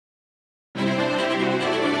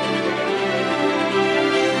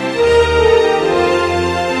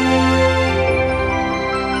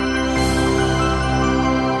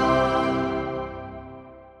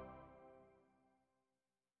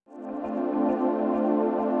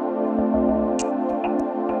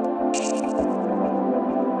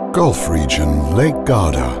Golf Region Lake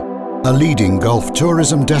Garda, a leading golf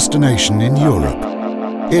tourism destination in Europe.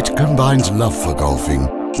 It combines love for golfing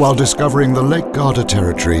while discovering the Lake Garda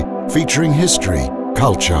territory featuring history,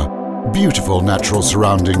 culture, beautiful natural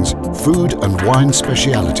surroundings, food and wine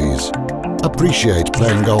specialities. Appreciate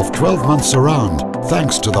playing golf 12 months around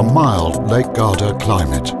thanks to the mild Lake Garda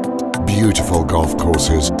climate. Beautiful golf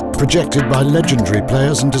courses projected by legendary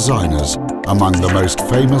players and designers, among the most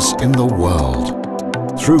famous in the world.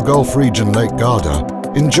 Through Golf Region Lake Garda,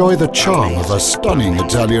 enjoy the charm of a stunning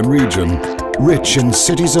Italian region, rich in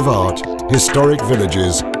cities of art, historic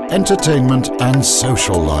villages, entertainment and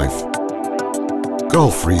social life.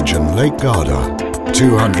 Golf Region Lake Garda,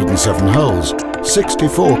 207 holes,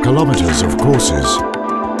 64 kilometers of courses.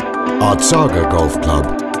 Artsaga Golf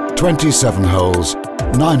Club, 27 holes,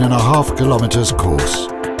 9.5 kilometers course.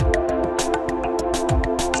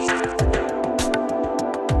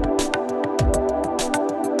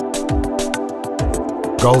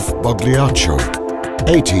 Golf Bogliaccio,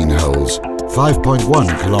 18 holes,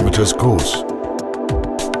 5.1 kilometers course.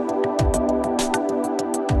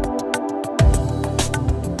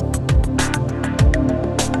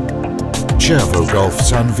 Cervo Golf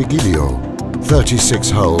San Vigilio,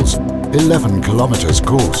 36 holes, 11 kilometers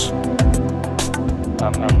course.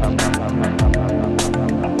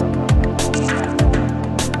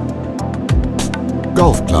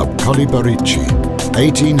 Golf Club Colli Baricci,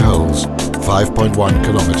 18 holes, 5.1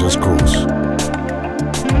 kilometers course.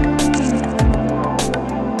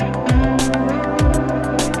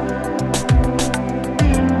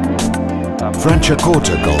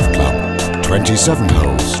 Franciacorta Golf Club, 27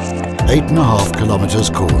 holes, 8.5 kilometers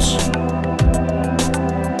course.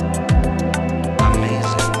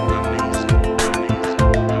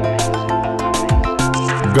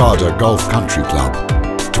 Garda Golf Country Club,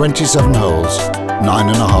 27 holes,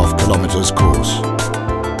 9.5 kilometers course.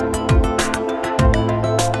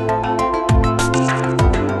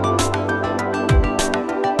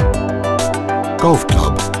 Golf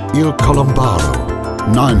Club Il Colombaro,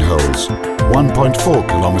 9 holes, 1.4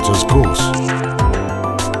 kilometers course.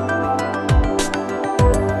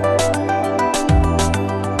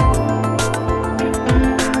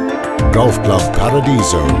 Golf Club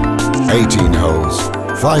Paradiso, 18 holes,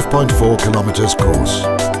 5.4 kilometers course.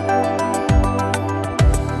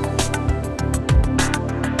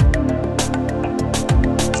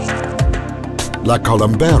 La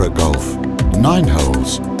Colombera Golf, 9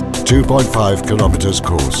 holes, 2.5 kilometers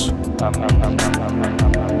course.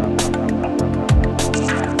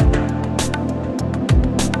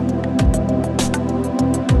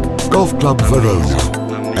 Golf Club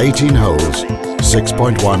Verona, 18 holes,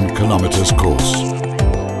 6.1 kilometers course.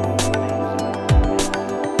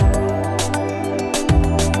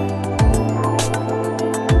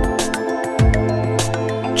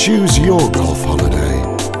 Choose your golf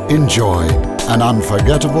holiday. Enjoy an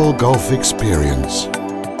unforgettable golf experience.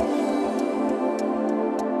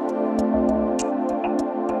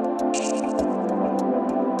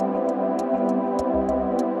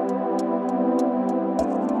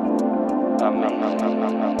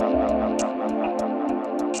 Amazing.